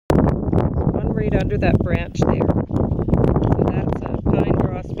right under that branch there. So that's a Pine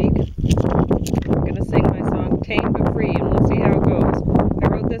Grosbeak. I'm going to sing my song Tame but Free, and we'll see how it goes. I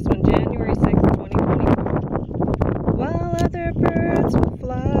wrote this one January 6th, 2024. While other birds will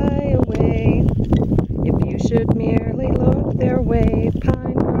fly away, if you should merely look their way,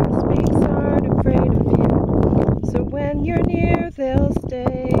 Pine Grosbeaks aren't afraid of you. So when you're near, they'll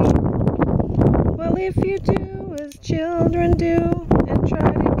stay. Well, if you do as children do, and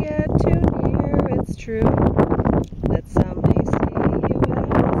try to get too near, it's true that some may see you as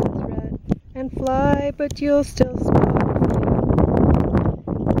a threat and fly, but you'll still spot a few.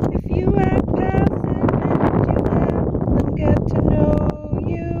 If you act passive and you let them get to know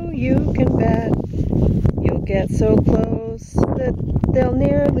you, you can bet you'll get so close that they'll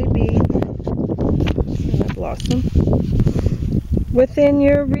nearly be, and I've lost them, within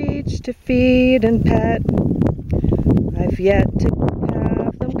your reach to feed and pet. I've yet to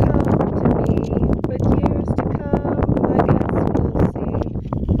have them come to me, but years to come, I guess we'll see.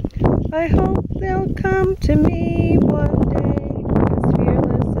 I hope they'll come to me one day, as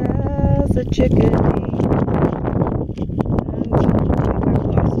fearless as a chickadee. And I think I've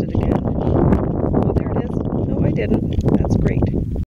lost it again. Oh, there it is. No, I didn't.